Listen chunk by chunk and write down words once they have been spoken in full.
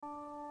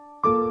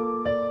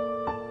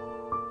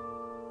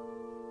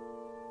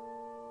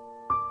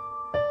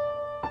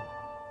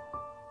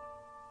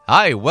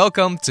Hi,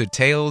 welcome to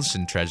Tales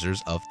and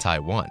Treasures of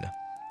Taiwan.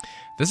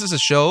 This is a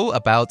show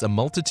about a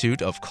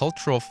multitude of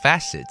cultural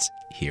facets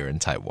here in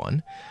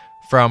Taiwan,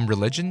 from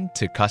religion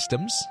to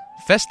customs,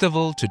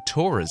 festival to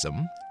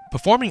tourism,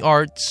 performing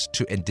arts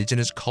to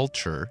indigenous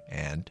culture,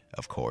 and,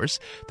 of course,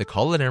 the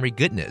culinary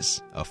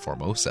goodness of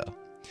Formosa.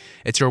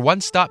 It's your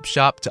one-stop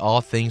shop to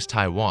all things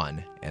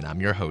Taiwan, and I'm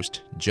your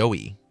host,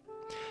 Joey.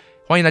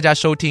 欢迎大家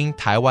收听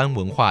台湾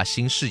文化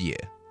新视野，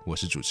我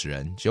是主持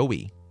人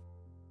Joey。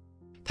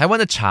台湾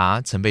的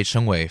茶曾被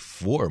称为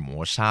福尔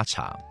摩沙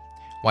茶，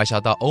外销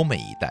到欧美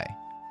一带，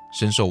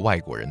深受外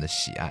国人的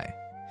喜爱。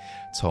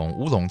从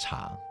乌龙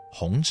茶、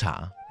红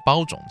茶、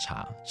包种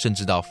茶，甚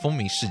至到风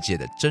靡世界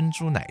的珍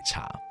珠奶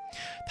茶，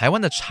台湾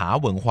的茶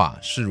文化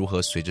是如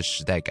何随着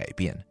时代改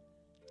变。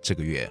这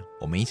个月，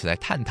我们一起来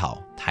探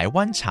讨台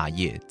湾茶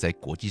叶在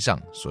国际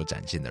上所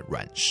展现的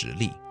软实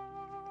力。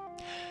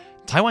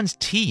Taiwan's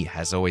tea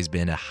has always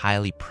been a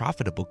highly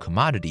profitable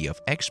commodity of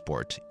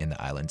export in the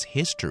island's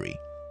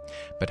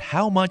history.But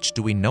how much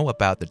do we know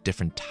about the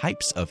different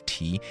types of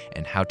tea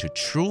and how to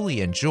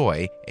truly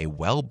enjoy a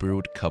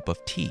well-brewed cup of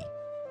tea?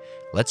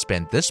 Let's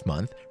spend this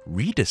month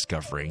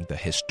rediscovering the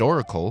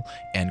historical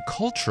and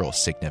cultural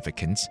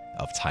significance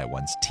of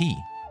Taiwan's tea.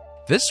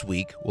 This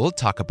week, we'll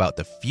talk about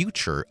the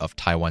future of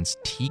Taiwan's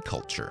tea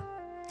culture.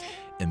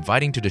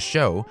 Inviting to the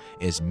show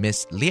is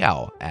Miss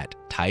Liao at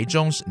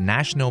Taichung's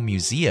National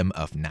Museum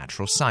of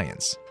Natural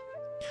Science.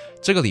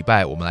 这个礼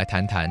拜，我们来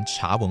谈谈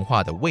茶文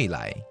化的未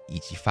来以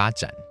及发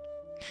展。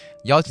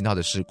邀请到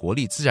的是国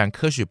立自然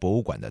科学博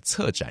物馆的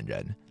策展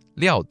人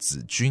廖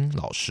子君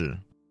老师。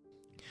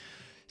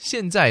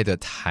现在的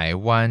台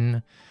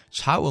湾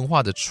茶文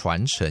化的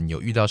传承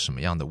有遇到什么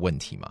样的问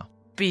题吗？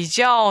比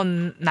较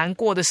难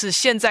过的是，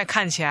现在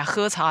看起来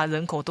喝茶的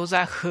人口都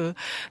在喝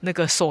那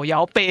个手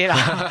摇杯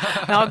啦，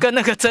然后跟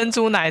那个珍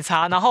珠奶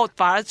茶，然后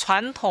反而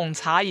传统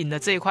茶饮的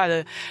这一块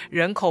的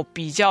人口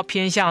比较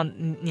偏向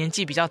年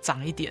纪比较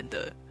长一点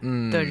的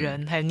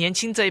人，还有年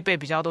轻这一辈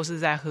比较都是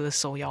在喝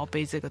手摇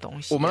杯这个东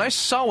西。我们来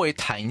稍微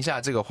谈一下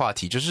这个话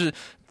题，就是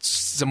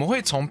怎么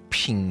会从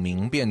品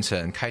茗变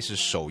成开始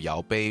手摇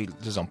杯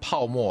这种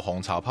泡沫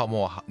红茶、泡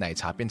沫奶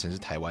茶变成是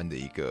台湾的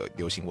一个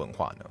流行文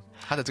化呢？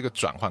它的这个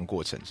转换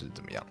过程是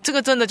怎么样？这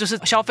个真的就是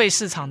消费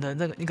市场的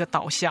那个一个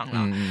导向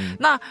啦。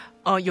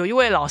那有一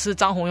位老师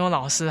张宏庸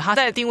老师，他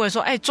在定位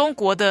说，中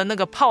国的那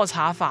个泡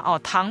茶法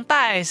唐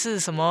代是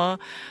什么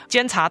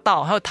煎茶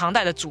道，还有唐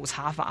代的煮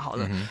茶法，好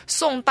了，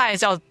宋代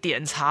叫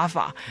点茶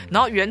法，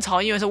然后元朝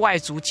因为是外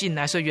族进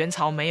来，所以元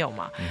朝没有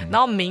嘛，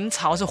然后明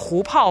朝是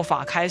壶泡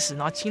法开始，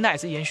然后清代也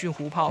是延续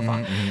壶泡法，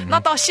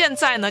那到现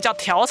在呢叫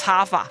调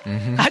茶法，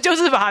他就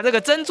是把这个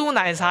珍珠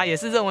奶茶也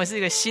是认为是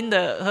一个新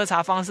的喝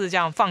茶方式，这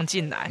样放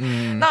进来。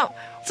那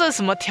这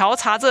什么调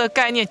茶这个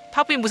概念，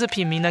它并不是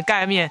品茗的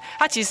概念，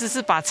它其实是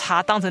把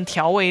茶当成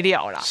调味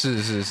料啦。是，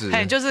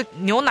就是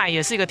牛奶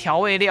也是一个调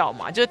味料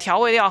嘛，就是调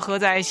味料喝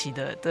在一起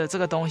的这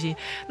个东西。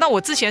那我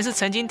之前是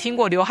曾经听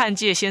过刘汉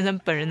介先生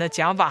本人的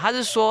讲法，他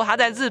是说他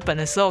在日本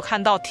的时候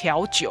看到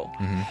调酒，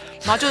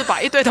然后就是把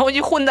一堆东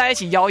西混在一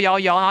起摇，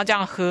然后这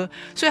样喝。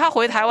所以他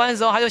回台湾的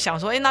时候，他就想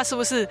说，那是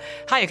不是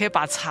他也可以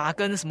把茶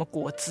跟什么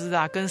果汁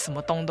啊，跟什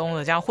么东东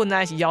的这样混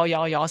在一起摇，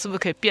是不是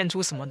可以变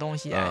出什么东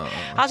西来？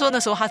他说那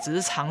时候他只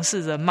是尝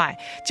试着卖，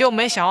结果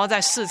没想到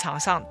在市场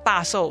上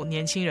大受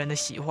年轻人的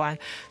喜欢，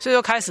所以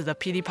就开始的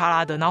噼里啪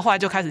啦的，然后后来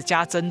就开始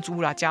加珍珠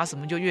啦，加什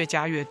么就越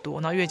加越多，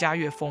然后越加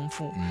越丰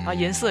富，然后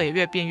颜色也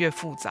越变越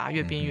复杂，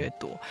越变越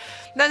多。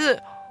但是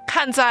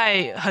看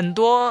在很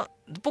多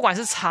不管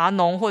是茶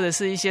农或者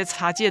是一些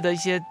茶界的一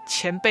些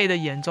前辈的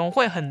眼中，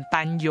会很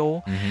担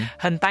忧，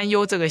很担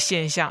忧这个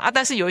现象啊。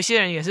但是有一些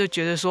人也是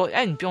觉得说，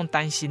你不用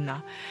担心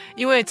啦，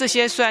因为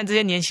虽然这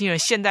些年轻人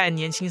现代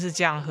年轻是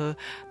这样喝，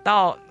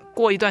到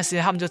过一段时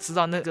间他们就知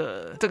道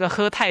这个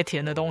喝太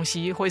甜的东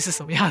西会是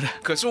什么样的。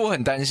可是我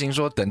很担心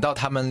说，等到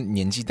他们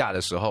年纪大的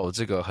时候，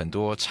这个很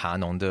多茶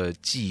农的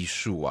技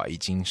术已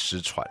经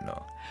失传了。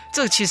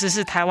这其实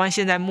是台湾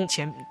现在目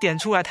前点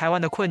出来台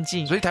湾的困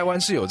境。所以台湾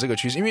是有这个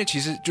趋势，因为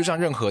其实就像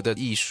任何的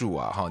艺术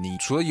你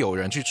除了有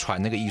人去传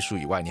那个艺术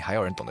以外，你还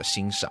有人懂得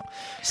欣赏。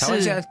台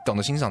湾现在懂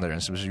得欣赏的人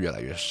是不是越来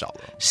越少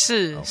了？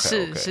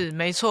是，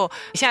没错。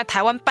现在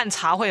台湾办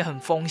茶会很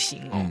风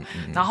行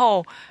然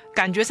后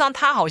感觉上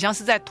他好像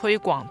是在推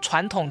广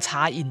传统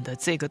茶饮的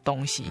这个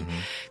东西，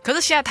可是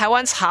现在台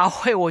湾茶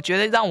会，我觉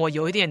得让我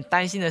有一点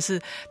担心的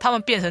是，他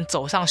们变成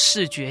走上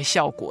视觉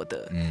效果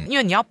的，因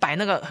为你要摆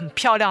那个很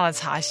漂亮的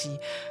茶席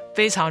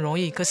非常容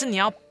易，可是你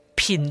要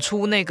品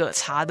出那个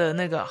茶的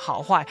那个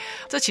好坏，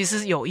这其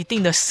实有一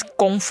定的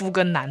功夫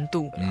跟难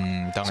度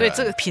当然，所以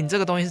这个品这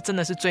个东西真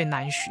的是最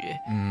难学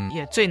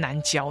也最难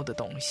教的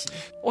东西，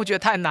我觉得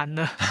太难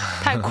了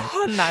太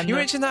困难了。因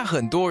为现在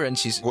很多人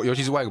其实尤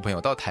其是外国朋友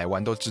到台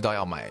湾都知道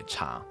要买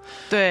茶，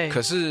对，可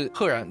是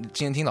赫然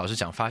今天听老师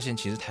讲，发现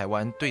其实台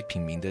湾对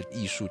品茗的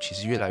艺术其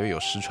实越来越有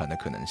失传的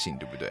可能性，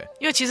对不对？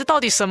因为其实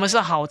到底什么是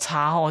好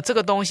茶这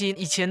个东西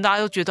以前大家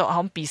都觉得好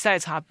像比赛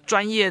茶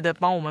专业的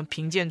帮我们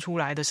评鉴出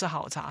来的是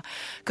好茶，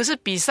可是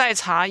比赛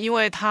茶因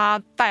为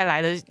它带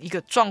来的一个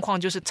状况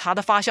就是茶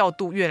的发酵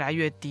度越来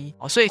越低，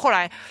所以后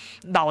来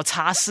老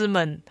茶师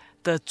们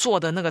的做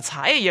的那个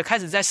茶，也开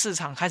始在市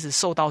场开始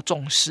受到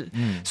重视。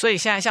所以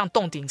现在像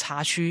洞顶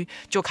茶区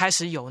就开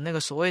始有那个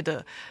所谓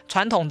的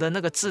传统的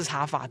那个制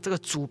茶法，这个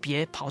组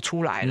别跑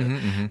出来了。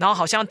然后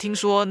好像听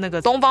说那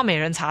个东方美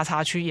人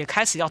茶区也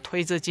开始要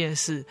推这件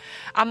事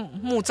啊。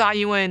木栅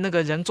因为那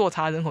个人做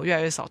茶人口越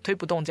来越少，推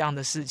不动这样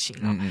的事情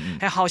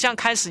啊。好像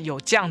开始有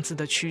这样子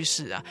的趋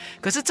势啊。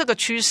可是这个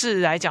趋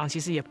势来讲，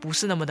其实也不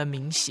是那么的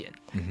明显。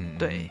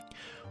对。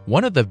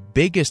One of the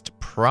biggest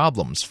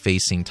problems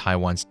facing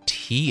Taiwan's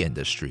tea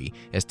industry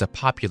is the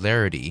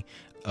popularity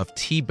of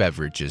tea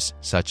beverages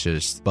such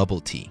as bubble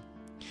tea,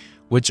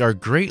 which are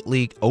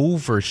greatly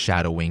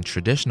overshadowing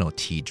traditional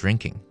tea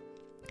drinking.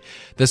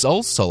 This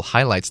also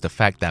highlights the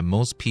fact that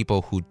most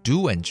people who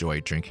do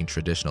enjoy drinking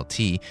traditional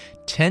tea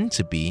tend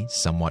to be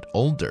somewhat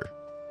older.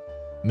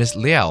 Ms.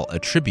 Liao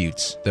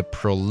attributes the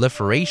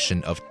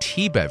proliferation of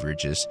tea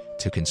beverages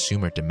to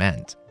consumer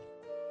demand.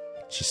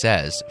 She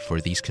says for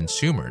these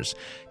consumers,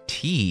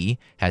 tea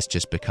has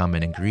just become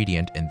an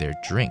ingredient in their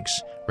drinks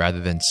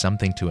rather than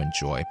something to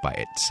enjoy by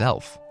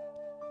itself.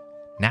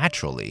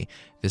 Naturally,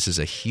 this is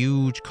a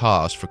huge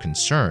cause for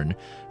concern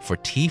for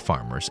tea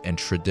farmers and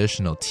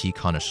traditional tea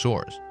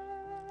connoisseurs.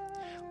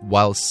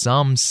 While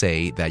some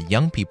say that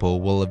young people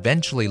will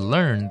eventually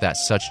learn that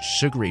such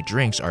sugary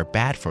drinks are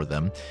bad for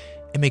them,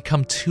 it may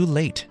come too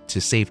late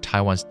to save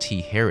Taiwan's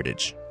tea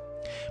heritage.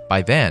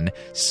 By then,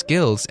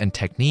 skills and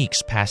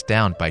techniques passed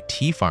down by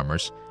tea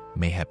farmers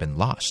may have been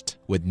lost,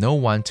 with no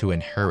one to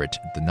inherit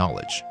the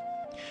knowledge.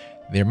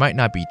 There might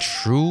not be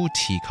true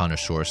tea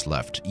connoisseurs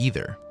left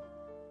either.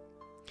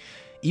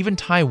 Even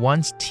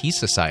Taiwan's tea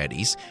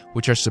societies,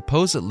 which are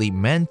supposedly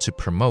meant to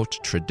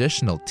promote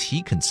traditional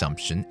tea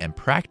consumption and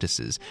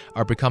practices,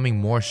 are becoming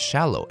more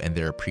shallow in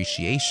their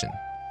appreciation.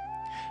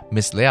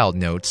 Ms. Liao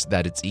notes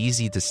that it's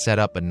easy to set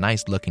up a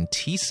nice-looking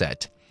tea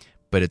set,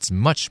 but it's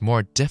much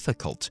more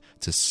difficult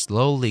to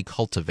slowly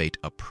cultivate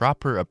a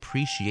proper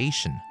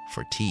appreciation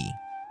for tea.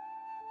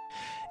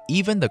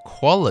 Even the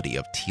quality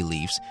of tea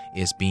leaves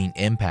is being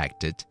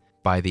impacted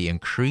by the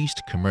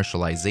increased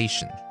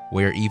commercialization,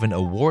 where even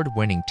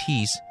award-winning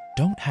teas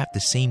don't have the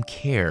same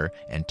care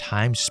and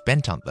time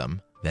spent on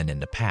them than in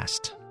the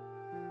past.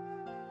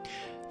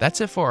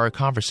 That's it for our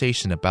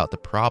conversation about the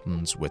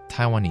problems with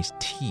Taiwanese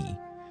tea.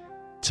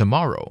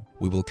 Tomorrow,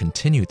 we will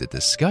continue the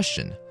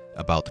discussion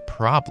about the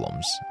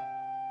problems.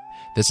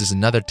 This is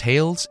another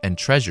Tales and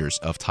Treasures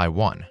of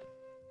Taiwan.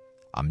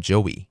 I'm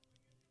Joey.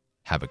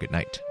 Have a good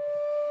night.